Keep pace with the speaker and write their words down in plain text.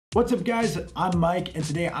What's up guys, I'm Mike and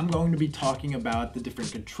today I'm going to be talking about the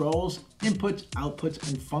different controls, inputs, outputs,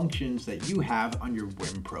 and functions that you have on your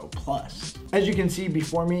WiiM Pro Plus. As you can see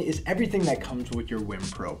before me is everything that comes with your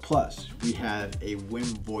WiiM Pro Plus. We have a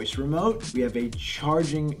WiiM voice remote, we have a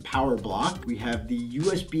charging power block, we have the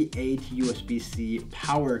USB-A to USB-C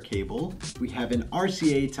power cable, we have an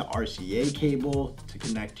RCA to RCA cable to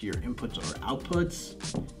connect to your inputs or outputs,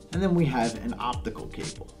 and then we have an optical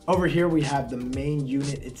cable. Over here we have the main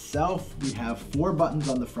unit itself. We have 4 buttons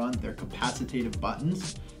on the front. They're capacitive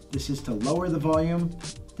buttons. This is to lower the volume.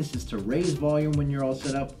 This is to raise volume when you're all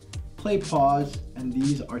set up. Play, pause, and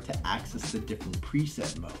these are to access the different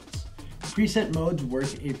preset modes. Preset modes work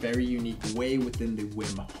a very unique way within the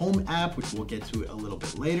WiiM Home app, which we'll get to a little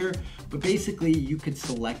bit later. But basically you could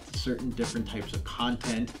select certain different types of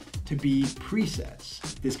content to be presets.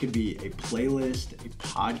 This could be a playlist, a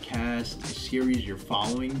podcast, a series you're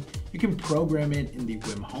following. You can program it in the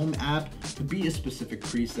WiiM Home app to be a specific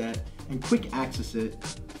preset and quick access it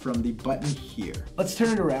from the button here. Let's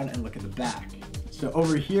turn it around and look at the back. So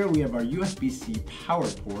over here we have our USB-C power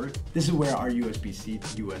port. This is where our USB-C to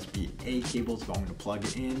USB-A cable is going to plug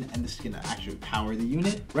it in, and this is going to actually power the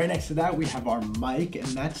unit. Right next to that we have our mic, and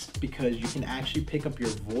that's because you can actually pick up your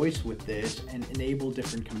voice with this and enable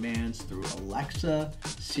different commands through Alexa,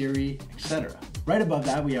 Siri, etc. Right above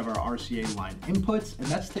that we have our RCA line inputs, and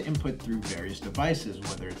that's to input through various devices,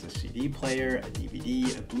 whether it's a CD player, a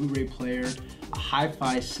DVD, a Blu-ray player, a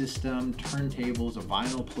hi-fi system, turntables, a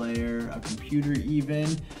vinyl player, a computer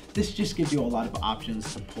even. This just gives you a lot of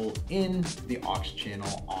options to pull in the aux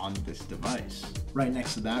channel on this device. Right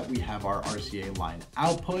next to that we have our RCA line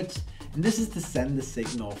outputs, and this is to send the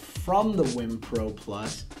signal from the WiiM Pro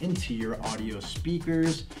Plus into your audio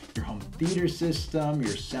speakers, your home theater system,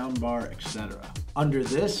 your soundbar, etc. Under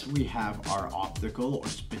this we have our optical or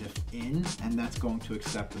SPDIF-in, and that's going to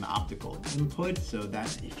accept an optical input. So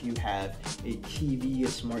that's if you have a TV, a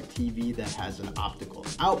smart TV that has an optical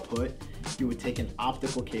output, you would take an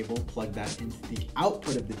optical cable, plug that into the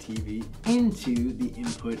output of the TV into the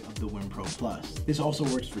input of the WiiM Pro Plus. This also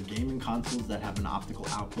works for gaming consoles that have an optical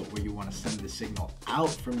output where you want to send the signal out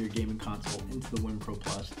from your gaming console into the WiiM Pro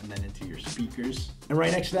Plus and then into your speakers. And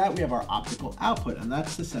right next to that we have our optical output, and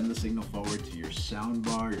that's to send the signal forward to your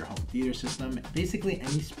soundbar, your home theater system, basically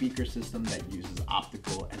any speaker system that uses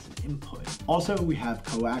optical as an input. Also we have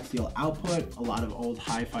coaxial output. A lot of old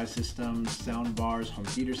hi-fi systems, soundbars, home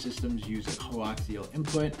theater systems use a coaxial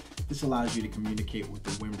input. This allows you to communicate with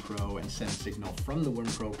the WiiM Pro and send signal from the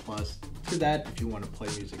WiiM Pro Plus to that if you want to play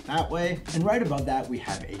music that way. And right above that we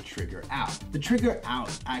have a trigger out. The trigger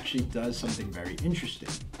out actually does something very interesting.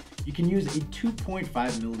 You can use a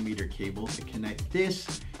 2.5mm cable to connect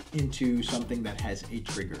this into something that has a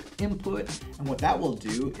trigger input, and what that will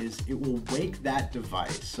do is it will wake that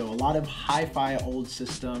device. So a lot of hi-fi old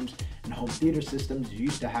systems and home theater systems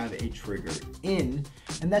used to have a trigger in,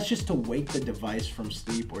 and that's just to wake the device from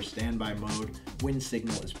sleep or standby mode when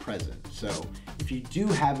signal is present. So if you do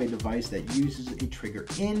have a device that uses a trigger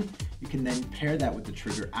in, you can then pair that with the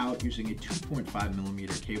trigger out using a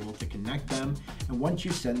 2.5mm cable to connect them, and once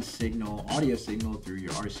you send signal, audio signal through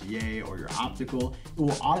your RCA or your optical, it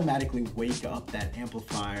will automatically wake up that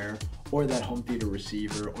amplifier or that home theater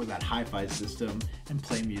receiver or that hi-fi system and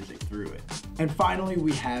play music through it. And finally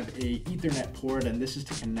we have a Ethernet port, and this is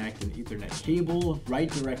to connect an Ethernet cable right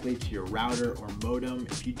directly to your router or modem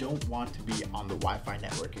if you don't want to be on the Wi-Fi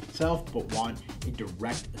network itself but want a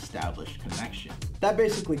direct established connection. That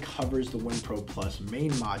basically covers the WiiM Pro Plus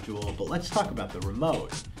main module, but let's talk about the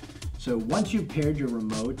remote. So once you've paired your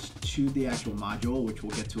remote to the actual module, which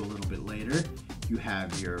we'll get to a little bit later, you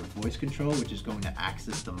have your voice control, which is going to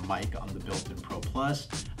access the mic on the built-in Pro Plus.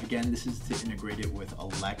 Again, this is to integrate it with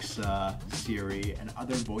Alexa, Siri, and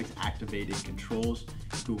other voice-activated controls,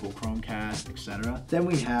 Google Chromecast, etc. Then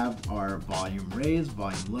we have our volume raise,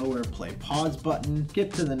 volume lower, play, pause button,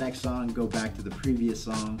 skip to the next song, go back to the previous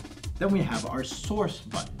song. Then we have our source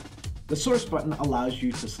button. The source button allows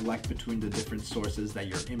you to select between the different sources that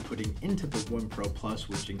you're inputting into the WiiM Pro Plus,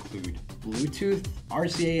 which include Bluetooth,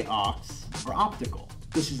 RCA aux, or optical.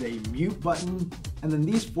 This is a mute button, and then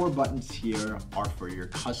these 4 buttons here are for your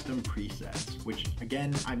custom presets, which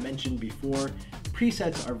again, I mentioned before,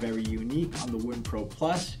 presets are very unique on the WiiM Pro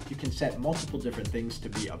Plus. You can set multiple different things to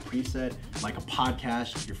be a preset, like a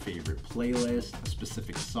podcast, your favorite playlist, a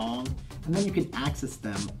specific song, and then you can access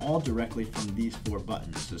them all directly from these 4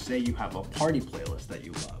 buttons. So say you have a party playlist that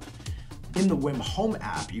you love. In the WiiM Home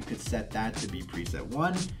app, you could set that to be preset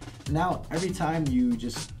 1. Now, every time you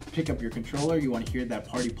just pick up your controller, you want to hear that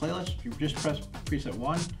party playlist, you just press preset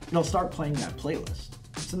 1, it'll start playing that playlist.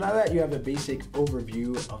 So now that you have a basic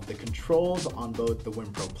overview of the controls on both the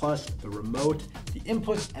WiiM Pro Plus, the remote, the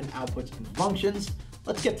inputs and outputs and functions,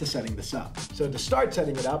 let's get to setting this up. So to start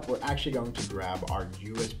setting it up, we're actually going to grab our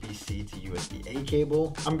USB-C to USB-A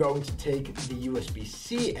cable. I'm going to take the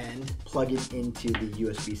USB-C end, plug it into the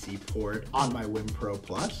USB-C port on my WiiM Pro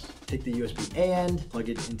Plus, take the USB-A end, plug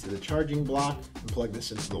it into the charging block, and plug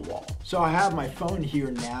this into the wall. So I have my phone here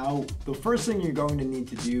now. The first thing you're going to need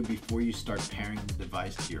to do before you start pairing the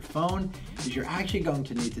device to your phone is you're actually going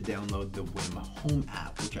to need to download the WiiM Home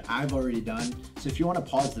app, which I've already done. So if you want to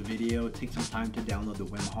pause the video, take some time to download the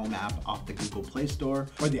WiiM Home app off the Google Play Store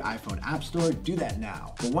or the iPhone App Store, do that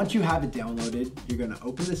now. But once you have it downloaded, you're going to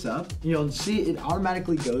open this up. You'll see it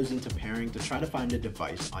automatically goes into pairing to try to find a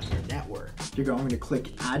device on your network. You're going to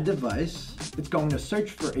click Add Device. It's going to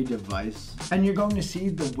search for a device, and you're going to see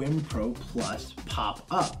the WiiM Pro Plus pop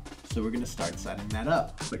up. So we're going to start setting that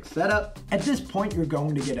up. Click Setup. At this point, you're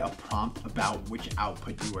going to get a prompt about which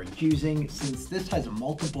output you are using. Since this has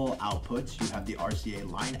multiple outputs, you have the RCA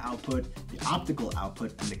line output, the optical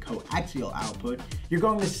output, and the coaxial output. You're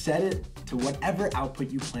going to set it to whatever output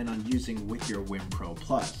you plan on using with your WiiM Pro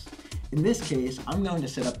Plus. In this case, I'm going to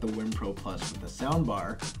set up the WiiM Pro Plus with a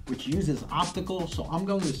soundbar, which uses optical, so I'm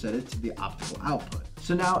going to set it to the optical output.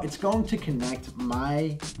 So now it's going to connect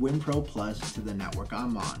my WiiM Pro Plus to the network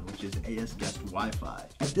I'm on, which is AS Guest Wi-Fi.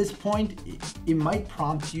 At this point, it might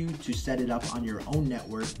prompt you to set it up on your own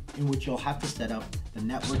network, in which you'll have to set up the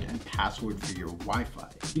network and password for your Wi-Fi.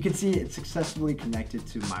 You can see it's successfully connected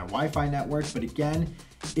to my Wi-Fi network, but again,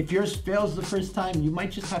 if yours fails the first time, you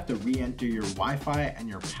might just have to re-enter your Wi-Fi and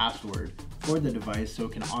your password for the device so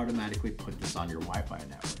it can automatically put this on your Wi-Fi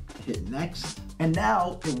network. Hit next, and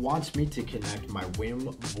now it wants me to connect my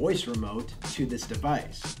WiiM voice remote to this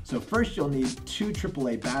device. So first you'll need 2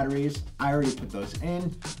 AAA batteries. I already put those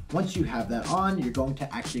in. Once you have that on, you're going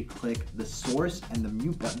to actually click the source and the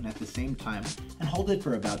mute button at the same time and hold it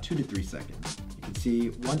for about 2 to 3 seconds. You can see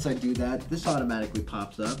once I do that, this automatically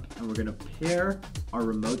pops up, and we're gonna pair our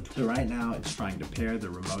remote. So right now it's trying to pair the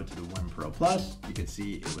remote to the WiiM Pro Plus. You can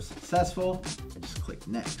see it was successful. I just click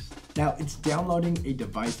next. Now it's downloading a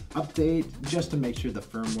device update just to make sure the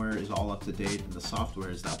firmware is all up to date and the software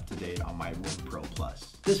is up to date on my WiiM Pro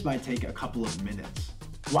Plus. This might take a couple of minutes.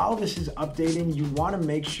 While this is updating, you want to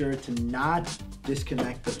make sure to not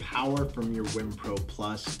disconnect the power from your WiiM Pro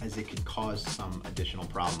Plus, as it could cause some additional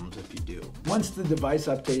problems if you do. Once the device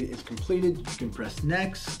update is completed, you can press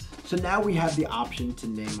next. So now we have the option to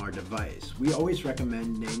name our device. We always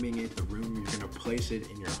recommend naming it the room you're going to place it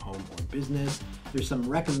in your home or business. There's some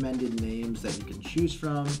recommended names that you can choose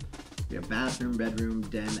from. We have bathroom, bedroom,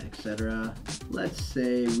 den, etc. Let's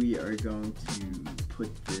say we are going to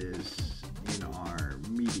put this in our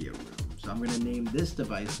media room. So I'm going to name this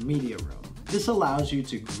device Media Room. This allows you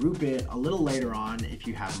to group it a little later on if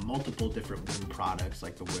you have multiple different WiiM products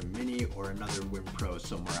like the WiiM Mini or another WiiM Pro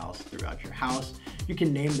somewhere else throughout your house. You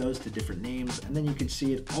can name those to different names, and then you can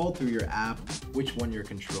see it all through your app which one you're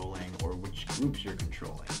controlling or which groups you're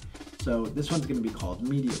controlling. So this one's going to be called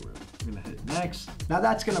Media Room. I'm going to hit next. Now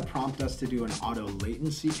that's going to prompt us to do an auto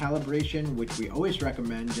latency calibration, which we always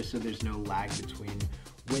recommend just so there's no lag between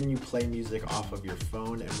when you play music off of your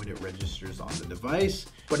phone and when it registers on the device.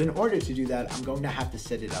 But in order to do that, I'm going to have to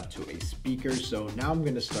set it up to a speaker. So now I'm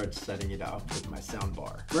going to start setting it up with my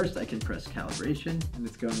soundbar. First, I can press calibration, and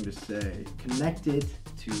it's going to say connect it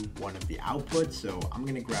to one of the outputs. So I'm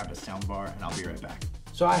going to grab a soundbar, and I'll be right back.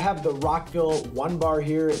 So I have the Rockville 1 bar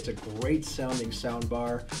here. It's a great sounding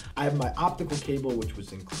soundbar. I have my optical cable, which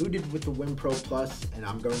was included with the WiiM Pro Plus, and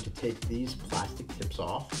I'm going to take these plastic tips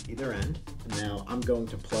off either end. And now I'm going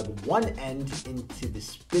to plug one end into the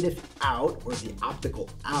SPDIF out, or the optical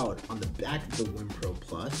out, on the back of the WiiM Pro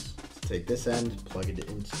Plus. So take this end, plug it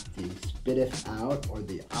into the SPDIF out, or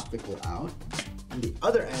the optical out. And the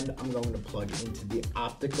other end, I'm going to plug into the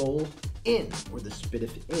optical in, or the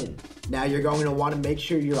SPDIF in. Now you're going to want to make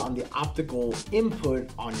sure you're on the optical input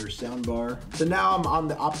on your soundbar. So now I'm on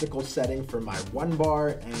the optical setting for my 1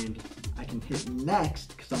 bar, and I can hit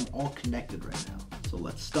next because I'm all connected right now. So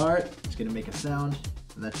let's start. It's going to make a sound,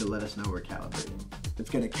 and that should let us know we're calibrating. It's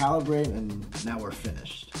going to calibrate, and now we're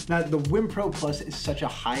finished. Now the WiiM Pro Plus is such a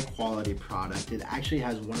high quality product. It actually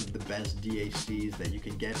has one of the best DACs that you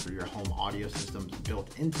can get for your home audio systems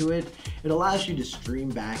built into it. It allows you to stream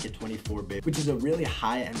back at 24-bit, which is a really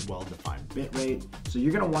high and well-defined bit rate. So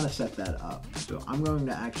you're going to want to set that up. So I'm going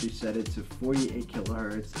to actually set it to 48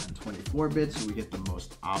 kilohertz and 24 bits so we get the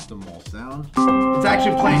most optimal sound. It's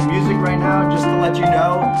actually playing music right now, just to let you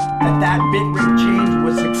know that that bit rate change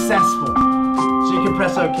was successful. So you can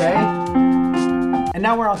press OK. And And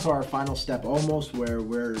now we're on to our final step almost, where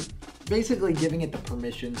we're basically giving it the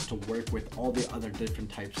permissions to work with all the other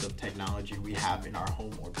different types of technology we have in our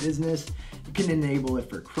home or business. You can enable it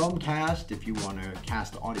for Chromecast if you want to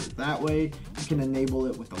cast audio that way. You can enable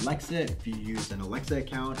it with Alexa. If you use an Alexa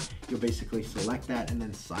account, you'll basically select that and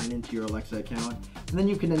then sign into your Alexa account. And then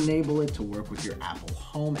you can enable it to work with your Apple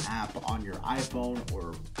Home app on your iPhone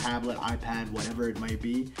or tablet, iPad, whatever it might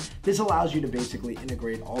be. This allows you to basically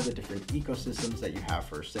integrate all the different ecosystems that you have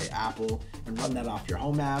for, say, Apple, and run that off your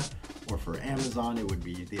Home app. Or for Amazon, it would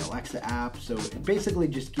be the Alexa app. So it basically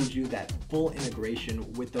just gives you that full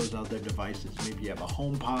integration with those other devices. Maybe you have a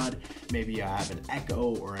HomePod, maybe you have an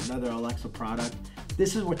Echo or another Alexa product.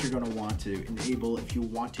 This is what you're going to want to enable if you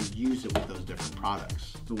want to use it with those different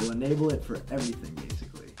products. So we'll enable it for everything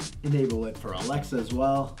basically. Enable it for Alexa as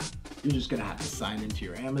well. You're just going to have to sign into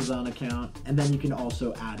your Amazon account, and then you can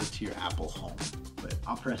also add it to your Apple Home. But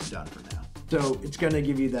I'll press done for now. So it's going to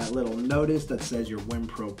give you that little notice that says your WiiM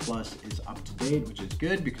Pro Plus is up to date, which is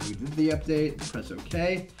good because we did the update. Press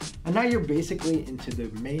OK. And now you're basically into the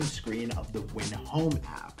main screen of the WiiM Home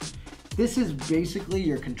app. This is basically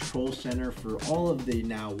your control center for all of the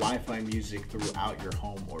now Wi-Fi music throughout your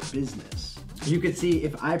home or business. You can see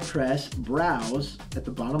if I press browse at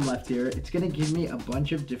the bottom left here, it's going to give me a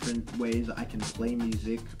bunch of different ways I can play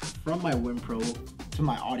music from my WiiM Pro to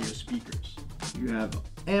my audio speakers. You have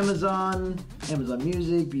Amazon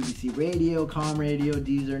Music, BBC Radio, Com Radio,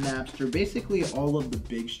 Deezer, Napster, basically all of the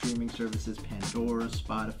big streaming services, Pandora,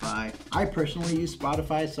 Spotify. I personally use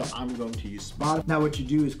Spotify, so I'm going to use Spotify. Now what you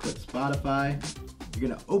do is click Spotify. You're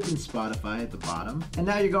going to open Spotify at the bottom, and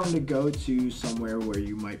now you're going to go to somewhere where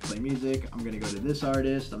you might play music. I'm going to go to this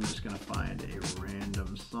artist. I'm just going to find a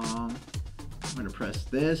random song. I'm going to press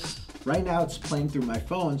this. Right now it's playing through my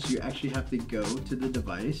phone, so you actually have to go to the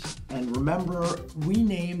device. And remember, we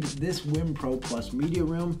named this WiiM Pro Plus Media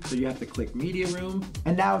Room, so you have to click Media Room.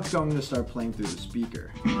 And now it's going to start playing through the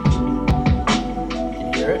speaker. You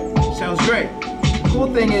can hear it? Sounds great. The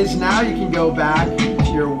cool thing is now you can go back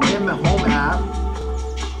to your WiiM Home app,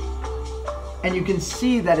 and you can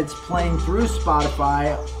see that it's playing through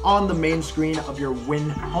Spotify on the main screen of your WiiM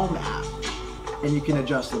Home app. And you can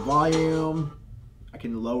adjust the volume. I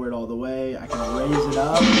can lower it all the way. I can raise it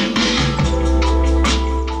up.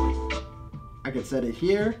 I can set it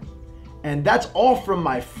here. And that's all from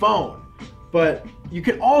my phone. But you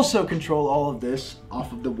can also control all of this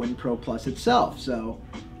off of the WiiM Pro Plus itself. So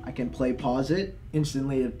I can pause it.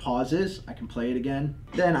 Instantly it pauses. I can play it again.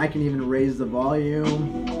 Then I can even raise the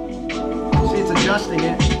volume. See, it's adjusting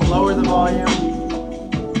it. Lower the volume.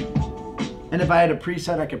 And if I had a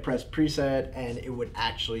preset, I could press preset and it would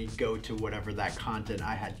actually go to whatever that content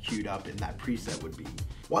I had queued up in that preset would be.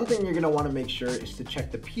 One thing you're gonna wanna make sure is to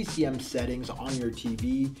check the PCM settings on your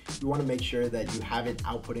TV. You wanna make sure that you have it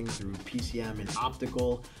outputting through PCM and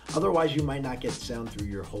Optical. Otherwise, you might not get sound through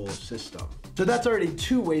your whole system. So that's already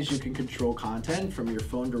two ways you can control content, from your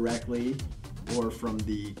phone directly or from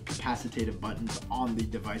the capacitive buttons on the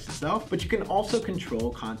device itself, but you can also control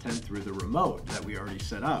content through the remote that we already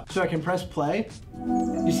set up. So I can press play.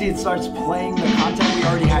 You see it starts playing the content we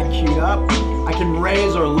already had queued up. I can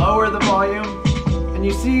raise or lower the volume. And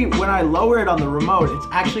you see when I lower it on the remote, it's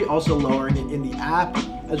actually also lowering it in the app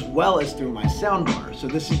as well as through my soundbar. So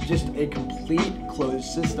this is just a complete closed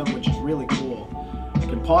system, which is really cool. I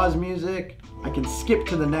can pause music. I can skip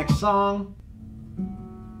to the next song.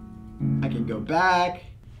 I can go back.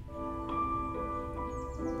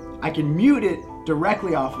 I can mute it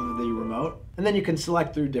directly off of the remote, and then you can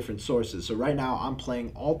select through different sources. So right now I'm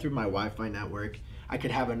playing all through my Wi-Fi network. I could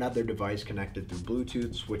have another device connected through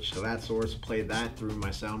Bluetooth, switch to that source, play that through my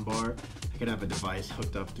soundbar. I could have a device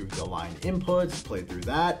hooked up through the line inputs, play through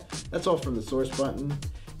that. That's all from the source button.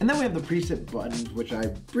 And then we have the preset buttons, which I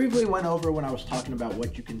briefly went over when I was talking about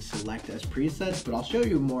what you can select as presets, but I'll show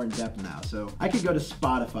you more in depth now. So I could go to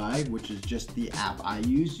Spotify, which is just the app I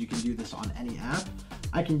use. You can do this on any app.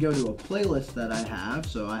 I can go to a playlist that I have.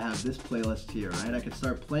 So I have this playlist here, right? I can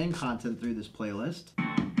start playing content through this playlist.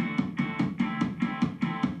 I'm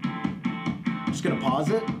just gonna pause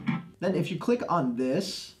it. Then if you click on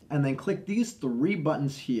this and then click these three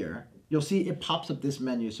buttons here, you'll see it pops up this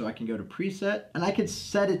menu. So I can go to preset and I can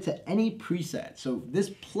set it to any preset. So this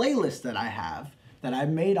playlist that I have that I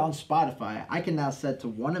made on Spotify, I can now set to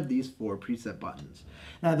one of these 4 preset buttons.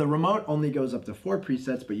 Now the remote only goes up to 4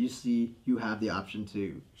 presets, but you see you have the option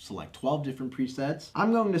to select 12 different presets.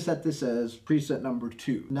 I'm going to set this as preset number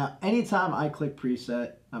 2. Now anytime I click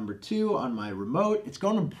preset number 2 on my remote, it's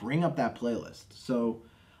going to bring up that playlist. So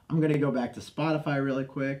I'm gonna go back to Spotify really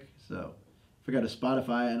quick. So if I go to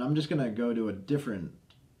Spotify, and I'm just gonna go to a different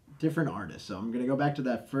different artists. So I'm gonna go back to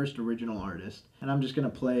that first original artist and I'm just gonna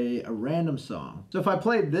play a random song. So if I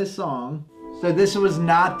played this song, so this was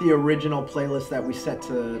not the original playlist that we set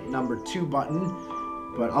to number 2 button,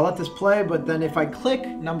 but I'll let this play. But then if I click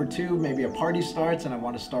number 2, maybe a party starts and I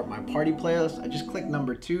want to start my party playlist, I just click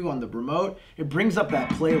number 2 on the remote. It brings up that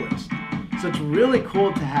playlist. So it's really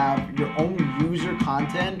cool to have your own user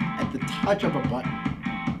content at the touch of a button.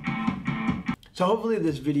 So hopefully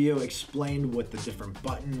this video explained what the different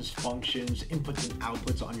buttons, functions, inputs and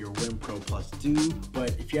outputs on your WiiM Pro Plus do.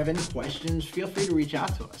 But if you have any questions, feel free to reach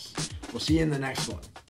out to us. We'll see you in the next one.